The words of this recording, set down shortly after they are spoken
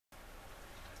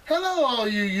Hello all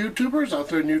you YouTubers out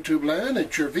there in YouTube land,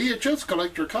 it's your VHS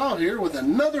Collector Kyle here with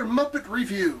another Muppet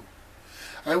review.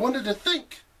 I wanted to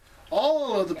thank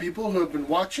all of the people who have been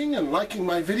watching and liking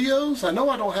my videos. I know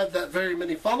I don't have that very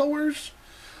many followers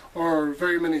or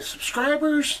very many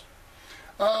subscribers,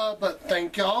 but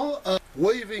thank y'all.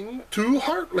 Waving to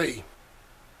Hartley.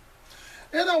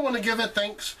 And I want to give a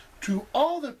thanks to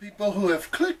all the people who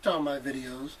have clicked on my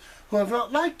videos, who have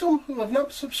not liked them, who have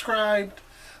not subscribed,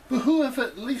 but who have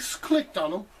at least clicked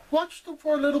on them, watched them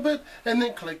for a little bit, and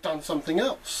then clicked on something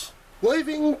else.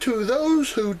 Waving to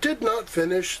those who did not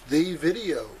finish the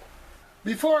video.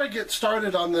 Before I get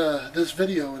started on this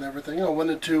video and everything, I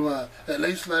wanted to at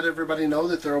least let everybody know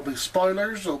that there will be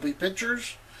spoilers, there will be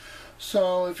pictures.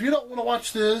 So if you don't want to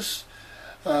watch this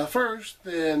first,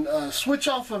 then switch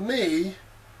off of me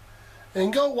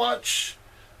and go watch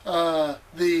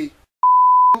the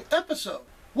episode.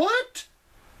 What?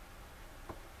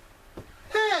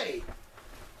 Hey!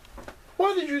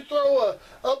 Why did you throw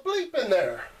a bleep in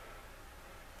there?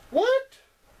 What?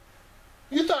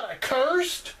 You thought I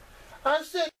cursed? I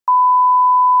said,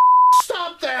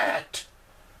 stop that!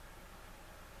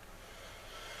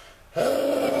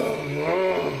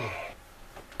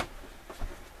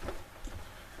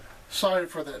 Sorry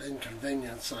for that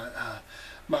inconvenience.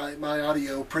 My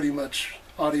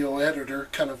audio editor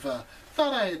kind of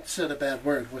thought I had said a bad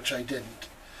word, which I didn't.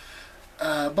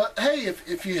 But hey,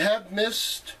 if you have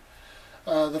missed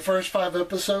the first 5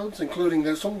 episodes, including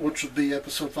this one, which would be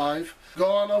episode 5,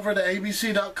 go on over to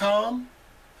abc.com,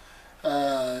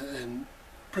 and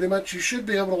pretty much you should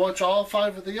be able to watch all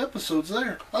 5 of the episodes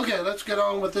there. Okay, let's get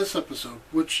on with this episode,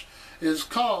 which is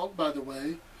called, by the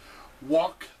way,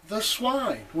 Walk the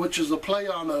Swine, which is a play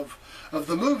on of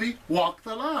the movie Walk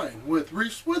the Line with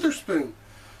Reese Witherspoon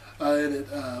in it,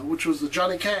 which was the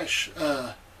Johnny Cash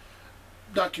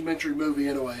documentary movie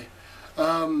in a way.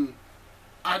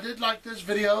 I did like this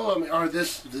video,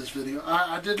 this video.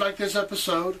 I did like this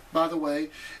episode, by the way.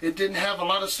 It didn't have a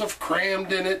lot of stuff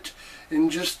crammed in it in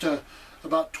just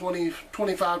about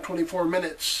 25, 24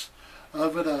 minutes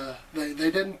of it.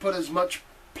 They didn't put as much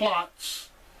plots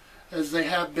as they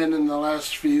have been in the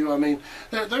last few. I mean,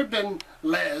 there have been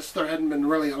less. There hadn't been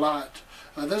really a lot.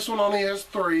 This one only has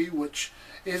 3, which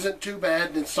isn't too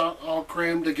bad, and it's not all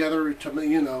crammed together to me,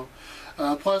 you know.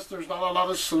 Plus, there's not a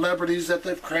lot of celebrities that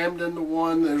they've crammed into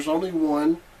one. There's only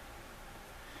one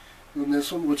in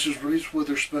this one, which is Reese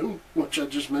Witherspoon, which I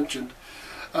just mentioned.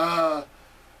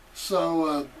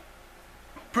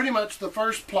 Pretty much the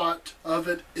first plot of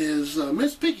it is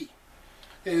Miss Piggy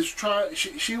is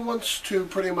she wants to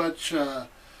pretty much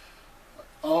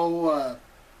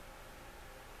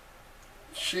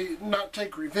she not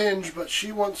take revenge, but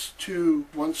she wants to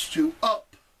up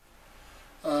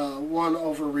one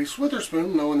over Reese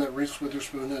Witherspoon, knowing that Reese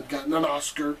Witherspoon had gotten an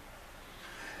Oscar,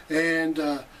 and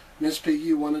Miss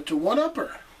Piggy wanted to one-up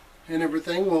her and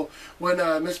everything. Well, when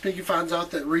Miss Piggy finds out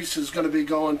that Reese is going to be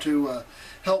going to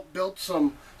help build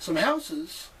some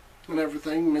houses and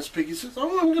everything, Miss Piggy says,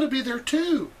 "Oh, I'm going to be there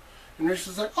too." And Reese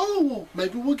is like, "Oh, well,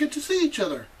 maybe we'll get to see each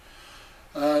other."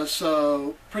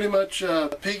 So pretty much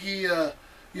Piggy,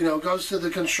 goes to the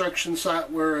construction site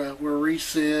where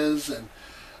Reese is, and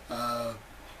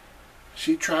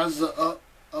she tries to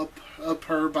up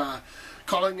her by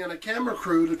calling in a camera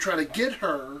crew to try to get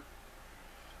her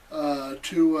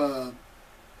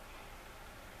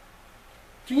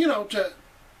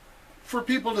for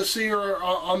people to see her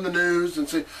on the news and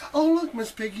say, "Oh, look,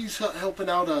 Miss Piggy's helping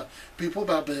out people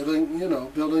by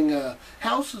building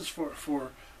houses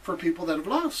for people that have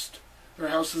lost their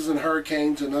houses in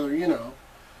hurricanes and other,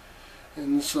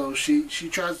 And so she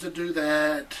tries to do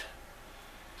that.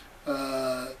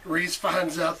 Reese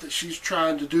finds out that she's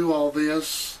trying to do all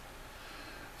this,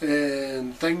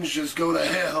 and things just go to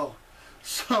hell.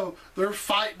 So they're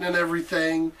fighting and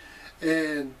everything,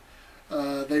 and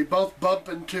they both bump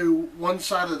into one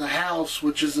side of the house,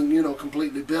 which isn't,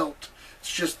 completely built.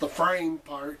 It's just the frame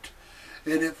part,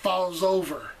 and it falls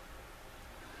over.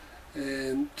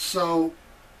 And so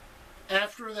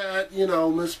after that,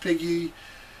 Miss Piggy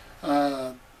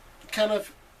kind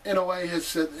of, in a way, has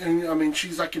said,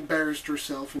 she's like embarrassed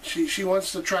herself, and she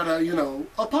wants to try to,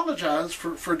 apologize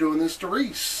for doing this to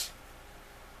Reese.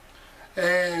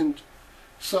 And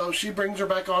so she brings her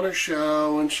back on her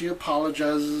show, and she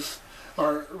apologizes,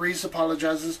 or Reese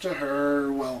apologizes to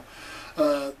her. Well,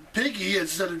 Piggy,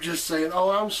 instead of just saying,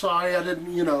 "Oh, I'm sorry, I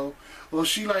didn't," well,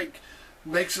 she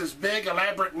makes this big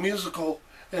elaborate musical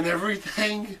and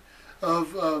everything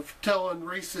of telling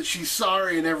Reese that she's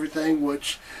sorry and everything,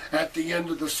 which at the end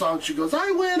of the song she goes,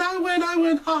 I win, ha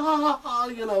ha ha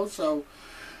ha, So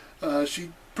she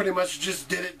pretty much just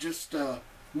did it just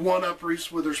one-up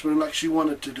Reese Witherspoon like she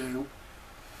wanted to do.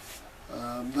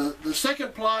 The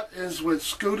second plot is with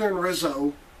Scooter and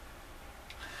Rizzo.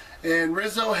 And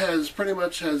Rizzo has pretty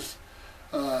much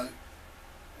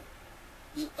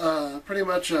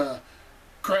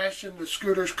crashed into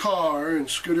Scooter's car, and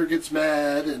Scooter gets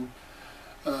mad, and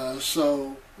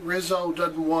so Rizzo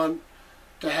doesn't want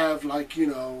to have, like, you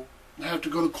know, have to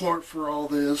go to court for all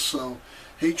this, so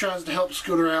he tries to help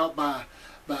Scooter out by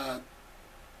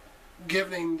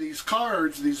giving him these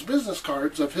cards, these business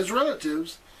cards of his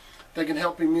relatives that can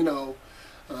help him, you know,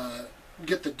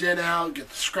 get the dent out, get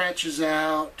the scratches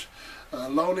out,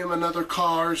 loan him another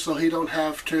car so he don't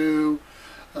have to,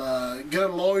 get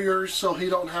him lawyers so he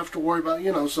don't have to worry about,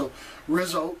 you know, so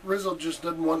Rizzo just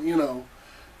doesn't want, you know,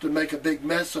 to make a big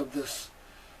mess of this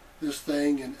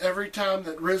thing. And every time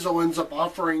that Rizzo ends up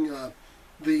offering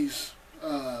these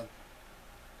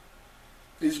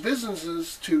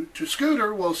businesses to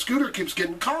Scooter, well, Scooter keeps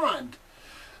getting conned.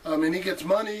 I mean, he gets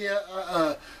money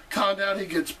conned out. He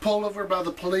gets pulled over by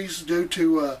the police due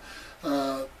to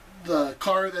the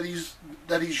car that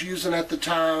he's using at the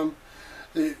time.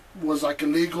 It was like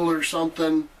illegal or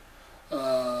something.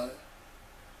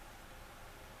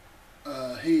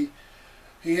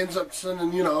 He ends up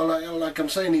sending, you know, like I'm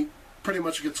saying, he pretty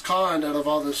much gets conned out of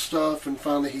all this stuff, and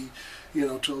finally he, you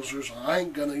know, tells her, I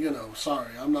ain't gonna, you know,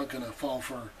 sorry, I'm not gonna fall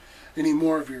for any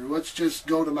more of you. Let's just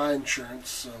go to my insurance.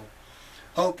 So,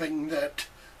 hoping that,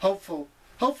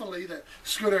 hopefully that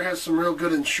Scooter has some real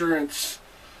good insurance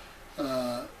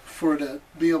to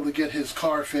be able to get his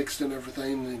car fixed and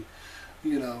everything, and,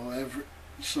 you know,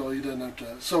 so he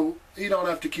don't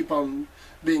have to keep on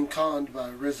being conned by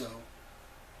Rizzo.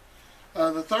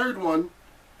 The third one,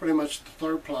 pretty much the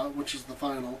third plot, which is the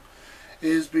final,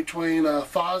 is between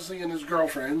Fozzie and his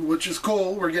girlfriend, which is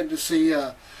cool. We're getting to see,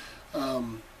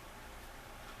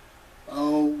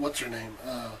 what's her name?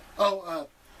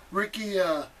 Ricky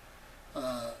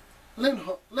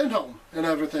Lindholm and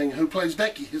everything, who plays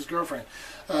Becky, his girlfriend,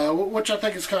 which I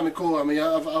think is kind of cool. I mean,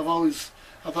 I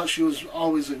thought she was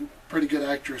always a pretty good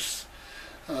actress.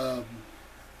 I've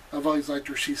always liked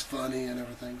her. She's funny and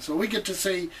everything. So we get to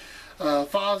see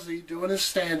Fozzie doing his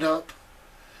stand-up,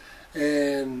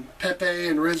 and Pepe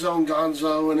and Rizzo and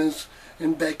Gonzo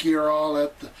and Becky are all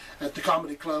at the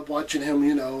comedy club watching him,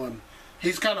 you know, and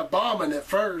he's kind of bombing at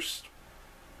first.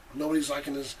 Nobody's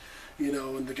liking his, you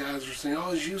know, and the guys are saying,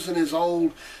 oh, he's using his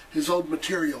old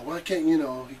material. Why can't, you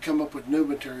know, he come up with new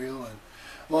material? And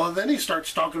well, then he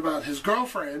starts talking about his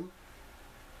girlfriend,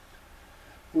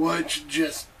 which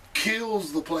just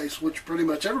kills the place, which pretty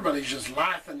much everybody's just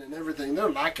laughing and everything. They're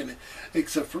liking it,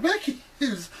 except for Becky,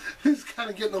 who's kind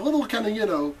of getting a little kind of, you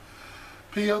know,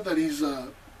 PO that he's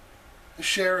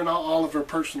sharing all of her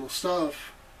personal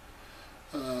stuff.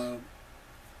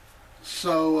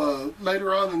 So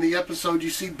later on in the episode, you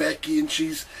see Becky, and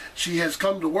she has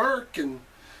come to work, and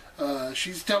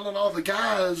she's telling all the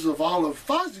guys of all of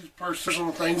Fozzie's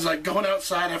personal things, like going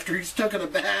outside after he's taken a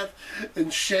bath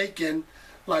and shaking,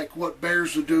 like what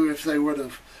bears would do if they would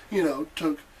have, you know,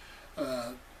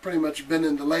 pretty much been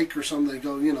in the lake or something. They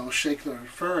go, you know, shake their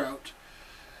fur out.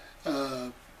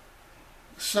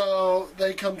 So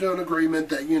they come to an agreement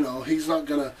that, you know, he's not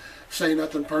gonna say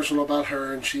nothing personal about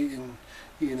her, and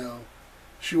you know,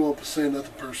 she won't say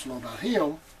nothing personal about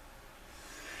him.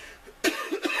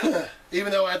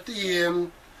 Even though at the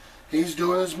end, he's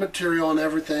doing his material and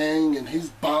everything, and he's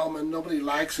bombing. Nobody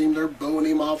likes him. They're booing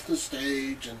him off the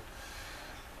stage. And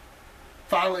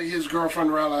finally, his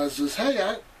girlfriend realizes,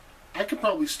 hey, I could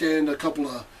probably stand a couple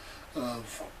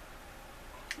of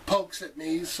pokes at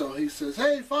me. So he says,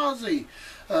 hey, Fozzie,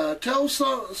 tell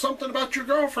something about your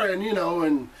girlfriend, you know.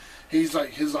 And he's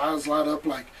like, his eyes light up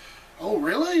like, oh,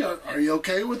 really? Are you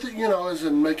okay with it? You know, as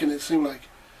in making it seem like...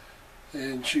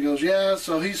 And she goes, yeah.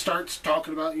 So he starts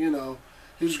talking about, you know,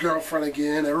 his girlfriend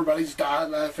again. Everybody's died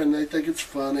laughing. They think it's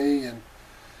funny. And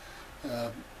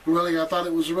really, I thought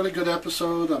it was a really good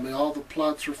episode. I mean, all the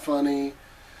plots are funny.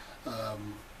 I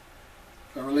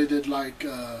really did like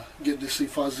getting to see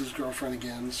Fozzie's girlfriend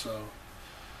again. So,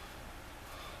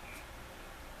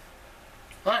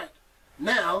 alright,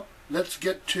 now let's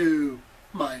get to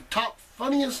my top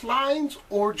funniest lines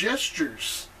or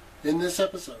gestures in this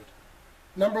episode.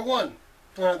 Number one,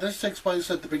 this takes place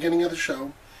at the beginning of the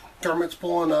show. Kermit's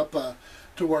pulling up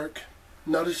to work,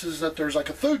 notices that there's like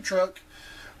a food truck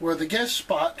where the guest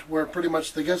spot, where pretty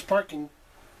much the guest parking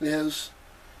is,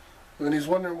 and he's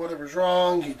wondering whatever's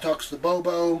wrong. He talks to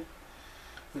Bobo,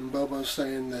 and Bobo's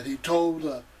saying that he told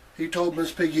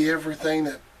Miss Piggy everything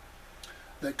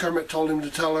that Kermit told him to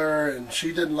tell her, and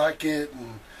she didn't like it,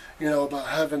 and you know, about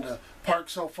having to park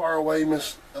so far away,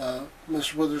 Miss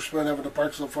Witherspoon having to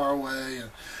park so far away,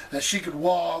 and that she could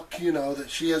walk, you know,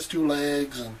 that she has 2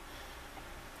 legs, and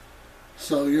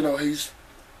so, you know,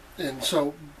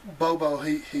 so Bobo,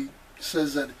 he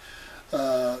says that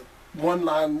one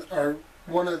line, or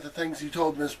one of the things he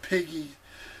told Miss Piggy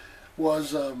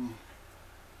was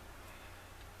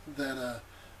that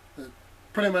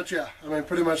pretty much, yeah, I mean,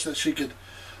 pretty much that she could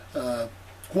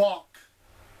walk.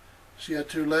 She had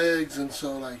 2 legs, and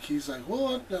so, like, he's like,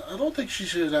 well, I don't think she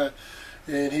should,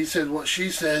 and he said what she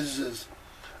says is,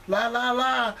 la, la,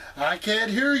 la, I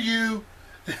can't hear you.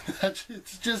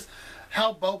 It's just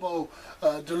how Bobo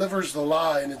delivers the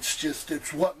line.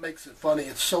 It's what makes it funny.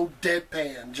 It's so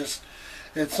deadpan.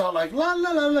 It's not like, la,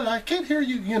 la, la, la, I can't hear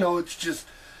you. You know, it's just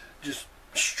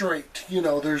straight. You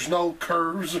know, there's no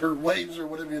curves or waves or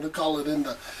whatever you call it in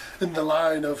the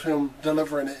line of him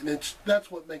delivering it, and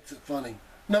that's what makes it funny.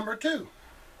 Number 2.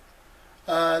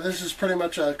 This is pretty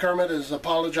much Kermit is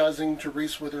apologizing to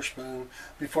Reese Witherspoon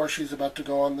before she's about to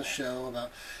go on the show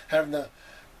about having to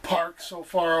park so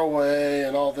far away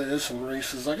and all this, and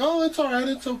Reese is like, oh, it's alright,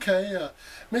 it's okay.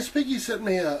 Miss Piggy sent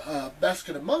me a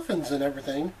basket of muffins and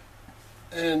everything,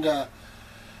 and I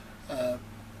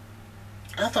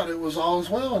thought it was all as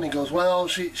well. And he goes, well,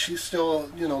 she's still,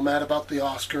 you know, mad about the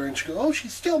Oscar, and she goes, oh,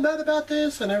 she's still mad about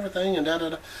this and everything, and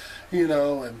da-da-da, you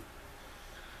know, and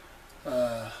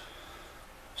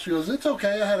she goes, it's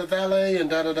okay, I had a valet and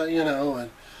da-da-da, you know,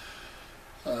 and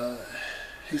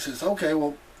he says, okay,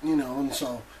 well, you know, and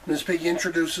so Miss Piggy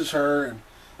introduces her, and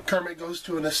Kermit goes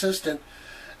to an assistant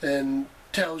and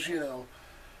tells, you know,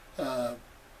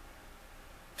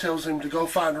 tells him to go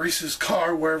find Reese's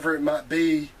car wherever it might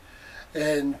be,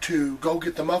 and to go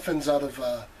get the muffins out of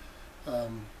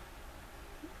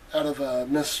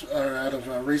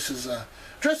Reese's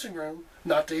dressing room,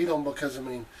 not to eat them because, I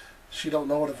mean, she don't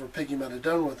know whatever Piggy might have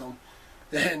done with them.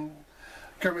 And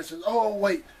Kermit says, oh,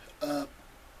 wait,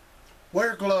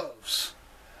 wear gloves.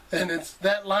 And it's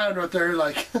that line right there,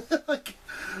 like, like,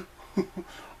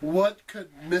 what could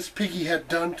Miss Piggy have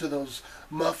done to those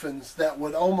muffins that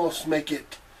would almost make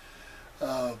it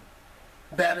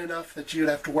bad enough that you'd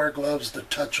have to wear gloves to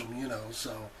touch them, you know,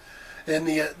 so. And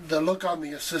the look on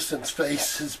the assistant's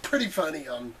face is pretty funny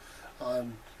on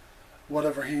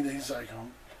whatever he's like,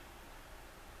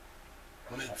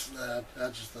 when it's, I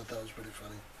just thought that was pretty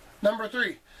funny. Number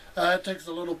 3,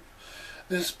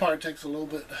 this part takes a little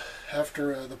bit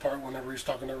after the part whenever he's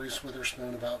talking to Reese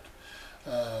Witherspoon about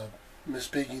Miss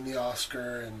Piggy and the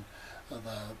Oscar and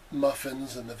the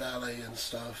muffins and the valet and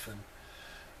stuff, and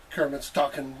Kermit's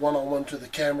talking one-on-one to the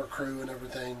camera crew and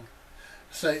everything,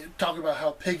 talking about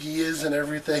how Piggy is and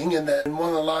everything, and that, and one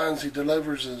of the lines he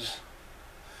delivers is,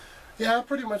 yeah, I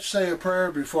pretty much say a prayer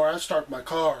before I start my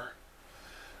car.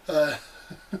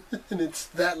 And it's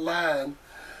that line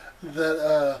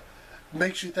that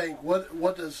makes you think,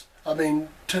 what does, I mean,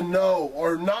 to know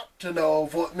or not to know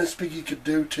of what Miss Piggy could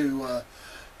do to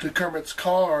Kermit's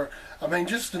car. I mean,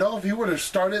 just to know if he were to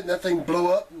start it and that thing blew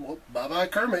up, well, bye-bye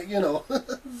Kermit, you know.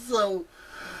 So,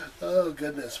 oh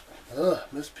goodness,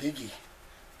 Miss Piggy,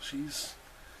 she's,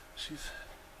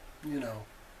 you know,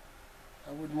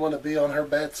 I wouldn't want to be on her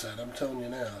bad side, I'm telling you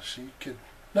now. She could.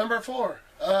 Number 4,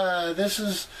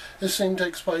 this scene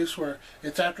takes place where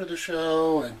it's after the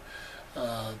show, and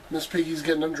Miss Piggy's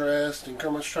getting undressed, and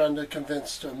Kermit's trying to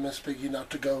convince Miss Piggy not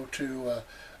to go to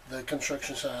the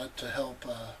construction site to help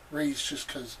Reese, just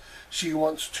because she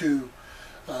wants to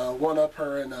one-up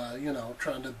her and, you know,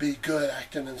 trying to be good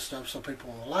acting and stuff so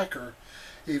people will like her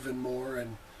even more.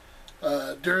 And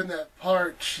during that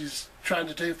part, she's trying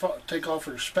to take off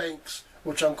her Spanx,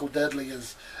 which Uncle Deadly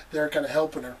is there kind of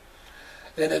helping her.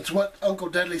 And it's what Uncle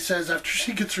Deadly says after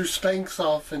she gets her Spanx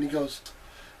off, and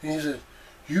he said,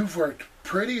 you've worked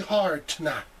pretty hard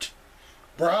tonight.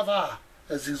 Brava,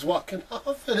 as he's walking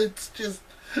off, and it's just,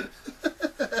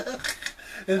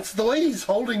 it's the way he's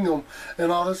holding them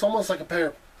and all this, almost like a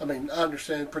pair. I mean, I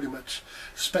understand pretty much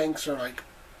Spanx are like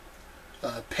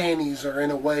panties, are in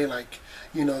a way like,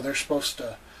 you know, they're supposed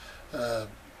to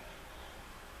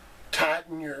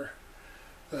tighten your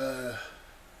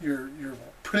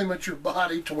pretty much your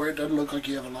body to where it doesn't look like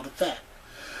you have a lot of fat.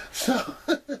 So,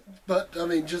 but I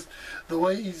mean, just the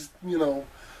way he's, you know,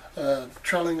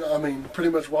 trailing, I mean, pretty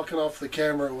much walking off the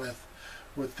camera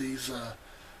with these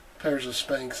pairs of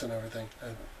Spanx and everything.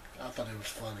 I thought it was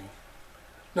funny.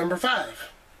 Number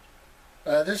 5.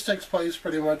 This takes place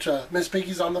pretty much, Miss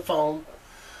Piggy's on the phone,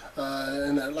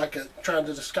 and trying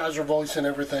to disguise her voice and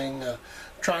everything,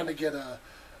 trying to get a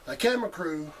camera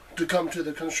crew to come to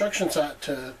the construction site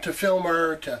to film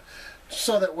her, to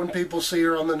so that when people see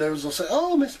her on the news, they'll say,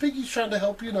 "Oh, Miss Piggy's trying to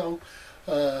help,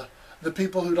 the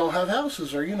people who don't have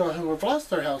houses, or who have lost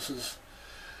their houses."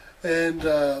 And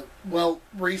well,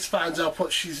 Reese finds out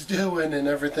what she's doing and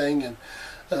everything, and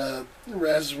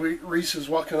as Reese is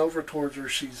walking over towards her,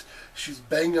 she's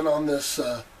banging on this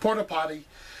porta potty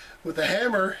with a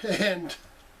hammer, and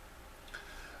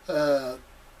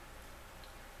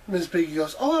Miss Piggy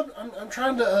goes, "Oh, I'm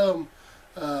trying to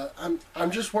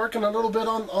I'm just working a little bit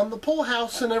on the pool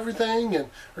house and everything." And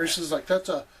Reese is like, "That's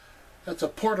a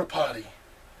porta potty."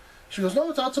 She goes, "No,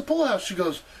 it's a pool house." She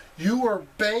goes, "You are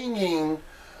banging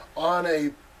on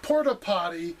a porta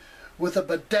potty with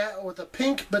a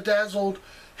pink bedazzled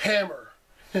hammer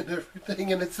and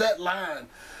everything," and it's that line.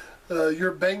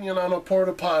 You're banging on a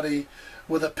porta potty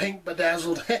with a pink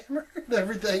bedazzled hammer and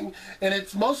everything, and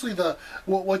it's mostly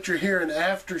what you're hearing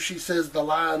after she says the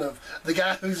line of the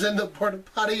guy who's in the porta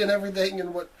potty and everything,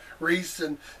 and what Reese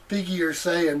and Piggy are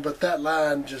saying. But that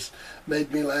line just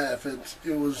made me laugh.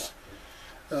 It was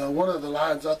one of the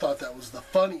lines I thought that was the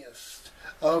funniest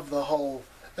of the whole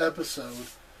episode.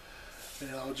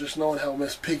 Just knowing how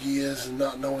Miss Piggy is and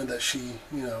not knowing that she,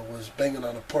 was banging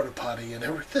on a porta potty and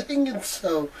everything. And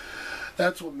so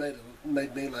that's what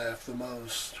made me laugh the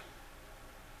most.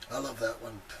 I love that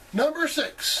one. Number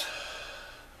 6.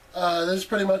 This is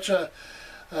pretty much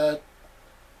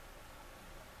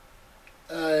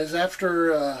is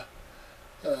after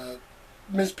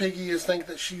Miss Piggy is thinking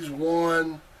that she's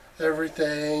won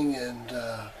everything, and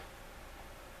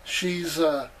she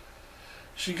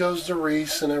goes to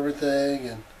Reese and everything,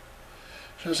 and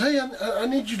she goes, "Hey, I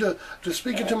need you to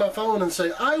speak into my phone and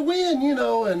say, 'I win,'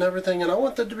 and everything, and I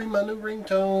want that to be my new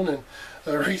ringtone."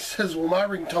 And Reese says, "Well, my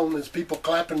ringtone is people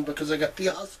clapping because I got the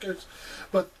Oscars."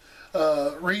 But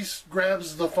Reese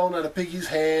grabs the phone out of Piggy's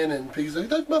hand, and Piggy's like,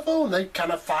 "That's my phone." They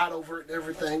kind of fight over it and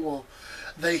everything. Well,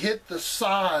 they hit the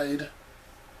side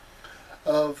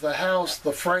of the house,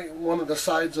 the frame, one of the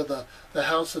sides of the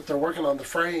house that they're working on, the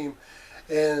frame,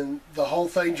 and the whole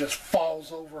thing just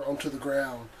falls over onto the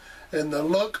ground. And the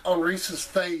look on Reese's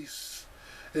face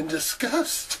in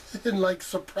disgust and like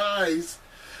surprise,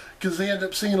 because they end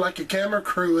up seeing like a camera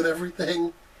crew and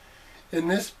everything. And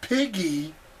Miss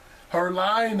Piggy, her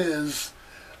line is,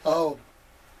 "Oh,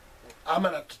 I'm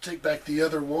gonna have to take back the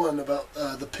other one about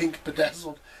the pink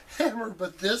bedazzled hammer,"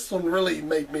 but this one really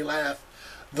made me laugh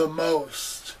the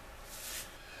most.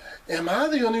 "Am I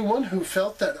the only one who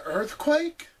felt that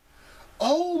earthquake?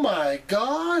 Oh my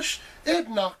gosh, it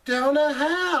knocked down a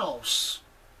house.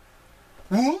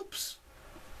 Whoops,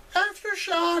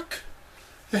 aftershock."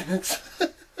 And it's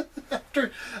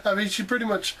she pretty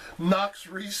much knocks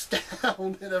Reese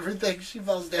down and everything. She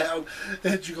falls down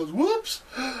and she goes, "Whoops,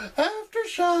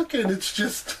 aftershock," and it's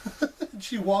just,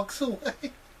 she walks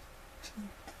away.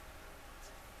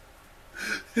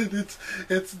 And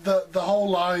it's the whole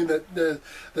line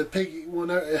that Piggy,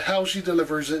 how she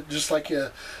delivers it, just like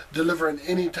delivering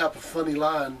any type of funny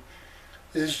line,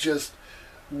 is just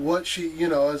what she,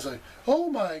 is like, "Oh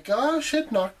my gosh,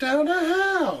 it knocked down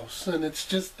a house," and it's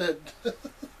just that.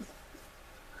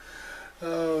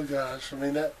 Oh gosh,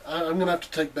 I'm gonna have to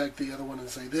take back the other one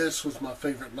and say this was my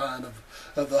favorite line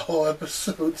of the whole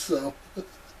episode. So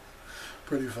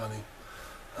pretty funny.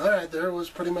 All right, there was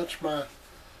pretty much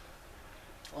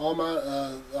all my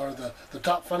the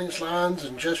top funniest lines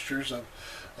and gestures of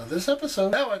this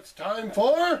episode. Now it's time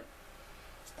for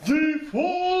the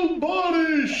full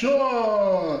body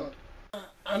shot.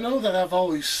 I know that I've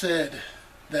always said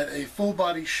that a full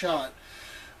body shot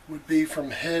would be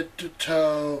from head to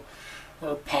toe,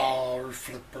 or paw, or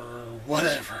flipper, or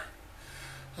whatever.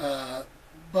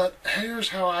 But here's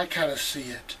how I kind of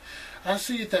see it. I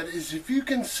see it that is, if you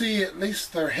can see at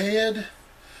least their head,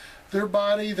 their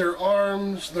body, their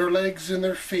arms, their legs, and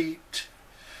their feet,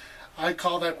 I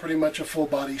call that pretty much a full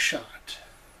body shot.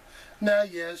 Now,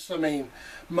 yes,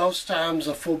 most times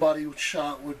a full body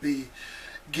shot would be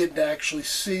getting to actually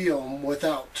see them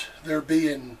without there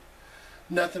being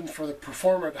nothing for the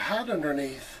performer to hide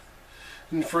underneath,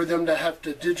 and for them to have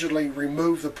to digitally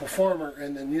remove the performer,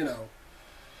 and then,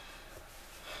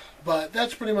 But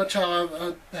that's pretty much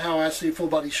how I see full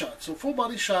body shots. So full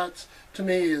body shots to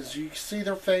me is you see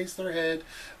their face, their head,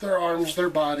 their arms, their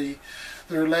body,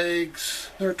 their legs,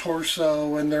 their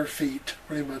torso, and their feet,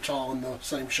 pretty much all in the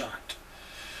same shot.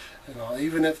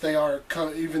 Even if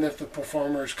the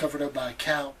performer is covered up by a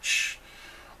couch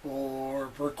or a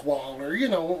brick wall, or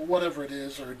whatever it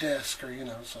is, or a desk, or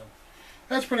so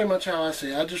that's pretty much how I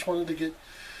see it. I just wanted to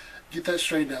get that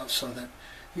straightened out so that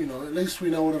at least we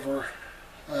know whatever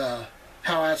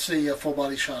how I see a full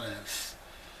body shot as.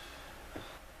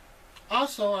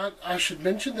 Also, I should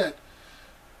mention that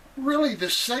really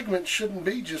this segment shouldn't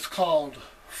be just called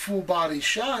Full Body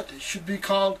Shot. It should be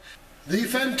called The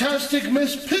Fantastic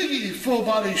Miss Piggy Full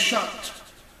Body Shot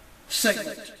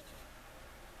segment.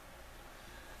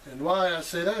 And why I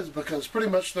say that is because pretty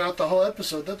much throughout the whole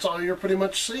episode, that's all you're pretty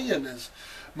much seeing is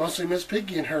mostly Miss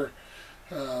Piggy and her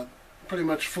pretty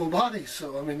much full body.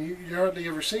 So, I mean, you're hardly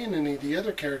ever seeing any of the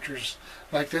other characters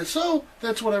like that. So,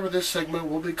 that's whatever this segment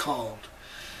will be called.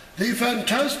 The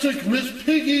Fantastic Miss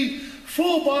Piggy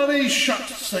Full Body Shot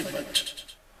segment.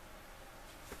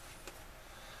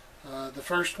 The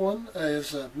first one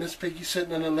is Miss Piggy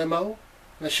sitting in a limo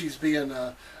as she's being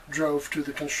drove to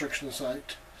the construction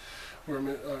site where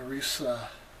Reese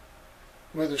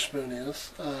Witherspoon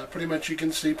is. Pretty much you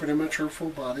can see pretty much her full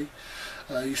body.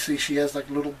 You see she has like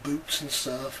little boots and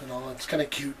stuff and all. It's kind of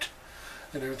cute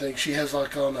and everything. She has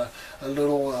like on a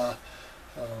little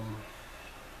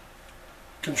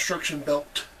construction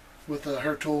belt with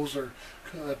her tools, or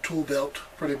a tool belt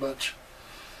pretty much.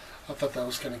 I thought that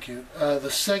was kind of cute.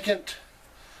 The second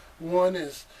one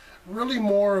is really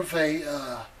more of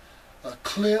a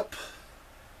clip,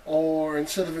 or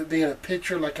instead of it being a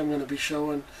picture like I'm going to be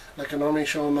showing, like I normally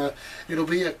show them, it'll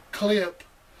be a clip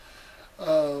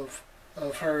of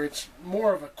her. It's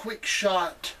more of a quick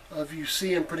shot of you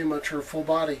seeing pretty much her full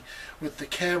body with the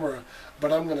camera,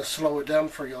 but I'm going to slow it down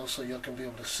for y'all so y'all can be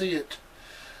able to see it.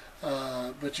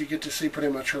 But you get to see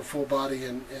pretty much her full body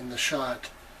in the shot.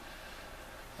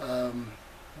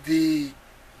 The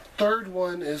third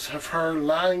one is of her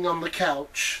lying on the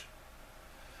couch,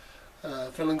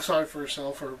 feeling sorry for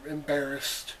herself or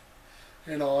embarrassed,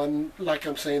 you know. And like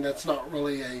I'm saying, that's not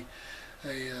really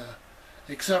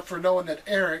except for knowing that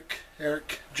Eric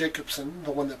Jacobson,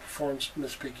 the one that performs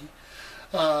Miss Piggy,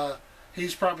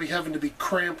 he's probably having to be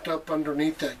cramped up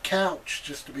underneath that couch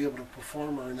just to be able to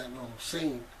perform her in that little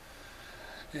scene,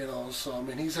 you know. So I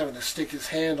mean, he's having to stick his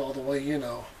hand all the way, you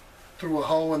know, through a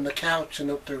hole in the couch and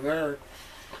up through there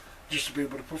just to be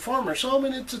able to perform her. So I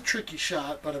mean, it's a tricky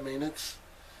shot, but I mean, it's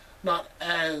not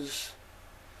as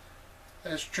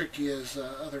tricky as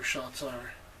other shots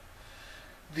are.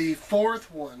 The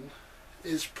fourth one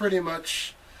is pretty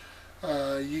much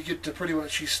you get to pretty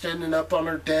much, she's standing up on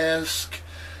her desk,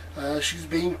 she's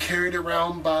being carried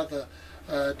around by the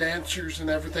dancers and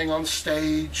everything on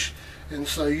stage, and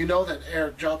so you know that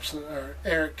Eric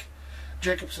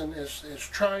Jacobson is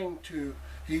trying to,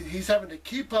 he's having to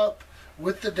keep up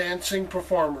with the dancing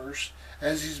performers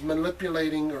as he's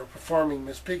manipulating or performing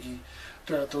Miss Piggy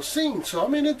throughout those scenes. So I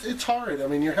mean, it's hard. I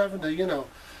mean, you're having to, you know,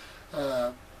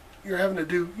 you're having to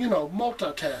do, you know,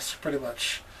 multitask pretty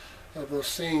much of those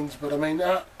scenes. But I mean,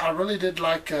 I really did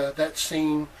like that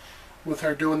scene with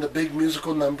her doing the big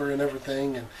musical number and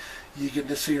everything, and you get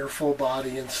to see her full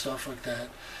body and stuff like that.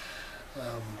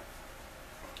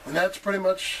 And that's pretty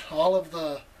much all of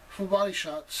the full body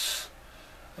shots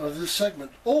of this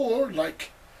segment, or like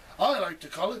I like to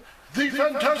call it, the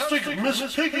Fantastic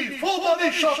Miss Piggy Full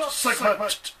Body Shot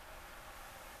segment.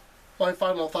 My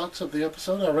final thoughts of the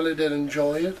episode: I really did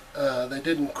enjoy it. They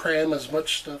didn't cram as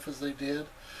much stuff as they did.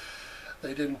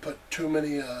 They didn't put too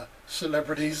many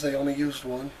celebrities. They only used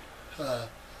one,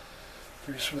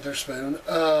 Reese Witherspoon.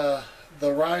 The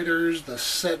writers, the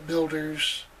set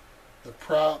builders, the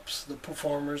props, the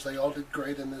performers, they all did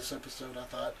great in this episode, I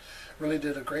thought. Really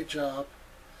did a great job.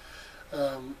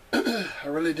 I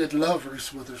really did love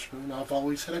Reese Witherspoon. I've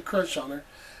always had a crush on her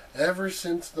ever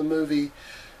since the movie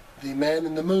The Man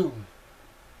in the Moon,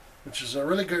 which is a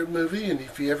really good movie, and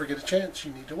if you ever get a chance,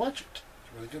 you need to watch it.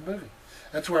 It's a really good movie.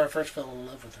 That's where I first fell in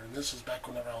love with her, and this is back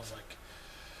whenever I was like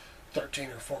 13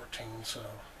 or 14, so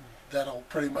that'll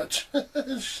pretty much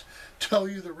tell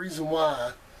you the reason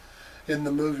why in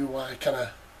the movie, why I kind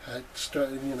of had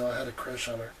I had a crush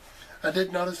on her. I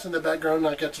did notice in the background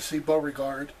I got to see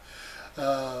Beauregard.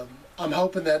 I'm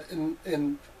hoping that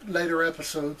in later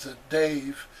episodes that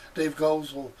Dave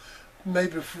Goles will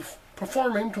maybe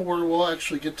perform him to where we'll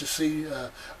actually get to see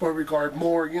Beauregard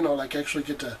more, you know, like actually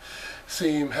get to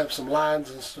see him have some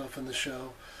lines and stuff in the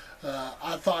show.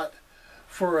 I thought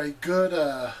for a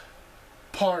good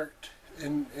part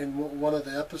in one of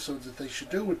the episodes that they should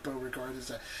do with Beauregard is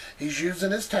that he's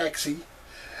using his taxi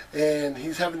and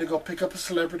he's having to go pick up a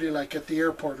celebrity like at the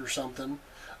airport or something.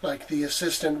 Like the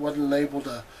assistant wasn't able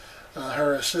to,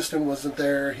 her assistant wasn't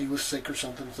there, he was sick or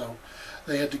something, so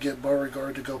they had to get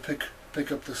Beauregard to go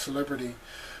pick up the celebrity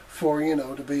for, you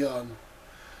know, to be on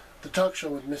the talk show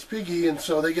with Miss Piggy, and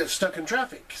so they get stuck in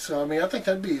traffic. So I mean, I think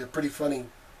that'd be a pretty funny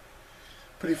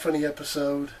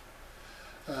episode.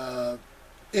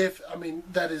 If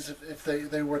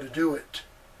they were to do it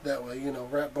that way, you know,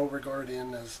 wrap Beauregard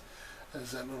in as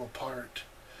that little part,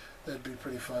 that'd be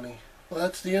pretty funny. Well,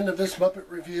 that's the end of this Muppet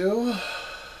review.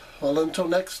 Well, until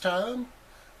next time,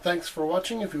 thanks for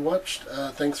watching if you watched.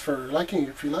 Thanks for liking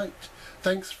if you liked.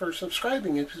 Thanks for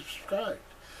subscribing if you subscribed.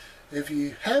 If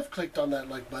you have clicked on that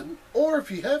like button, or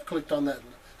if you have clicked on that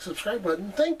subscribe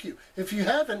button, thank you. If you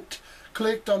haven't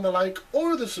clicked on the like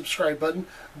or the subscribe button,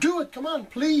 do it. Come on,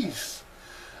 please.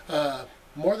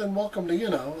 More than welcome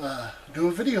to, do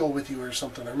a video with you or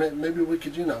something. Or maybe we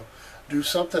could, do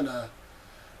something to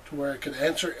where I could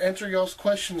answer y'all's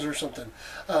questions or something.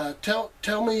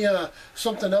 Tell me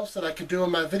something else that I could do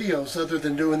in my videos other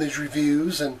than doing these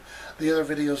reviews and the other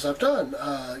videos I've done.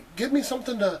 Give me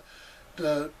something to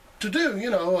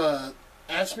do,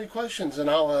 ask me questions and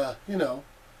I'll,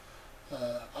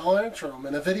 I'll answer them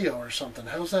in a video or something.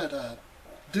 How's that?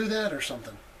 Do that or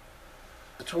something.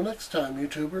 Until next time,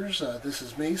 YouTubers, this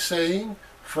is me saying,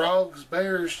 frogs,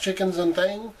 bears, chickens and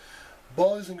thing,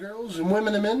 boys and girls and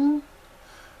women and men,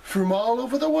 from all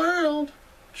over the world,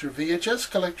 it's your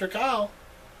VHS collector, Kyle.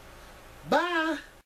 Bye!